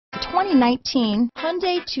2019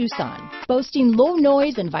 Hyundai Tucson. Boasting low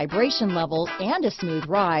noise and vibration levels and a smooth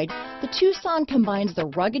ride, the Tucson combines the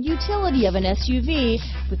rugged utility of an SUV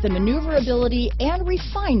with the maneuverability and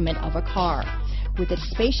refinement of a car. With its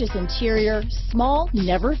spacious interior, small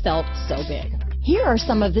never felt so big. Here are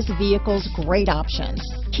some of this vehicle's great options: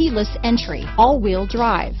 keyless entry, all-wheel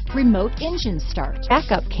drive, remote engine start,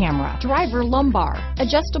 backup camera, driver lumbar,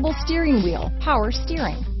 adjustable steering wheel, power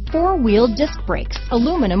steering, four-wheel disc brakes,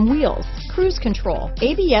 aluminum wheels, cruise control,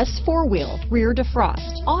 ABS four-wheel, rear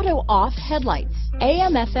defrost, auto-off headlights,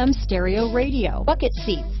 AM/FM stereo radio, bucket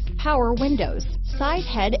seats, power windows, side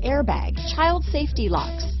head airbag, child safety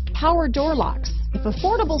locks, power door locks. If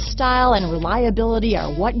affordable style and reliability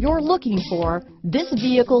are what you're looking for, this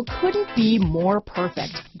vehicle couldn't be more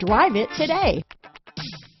perfect. Drive it today.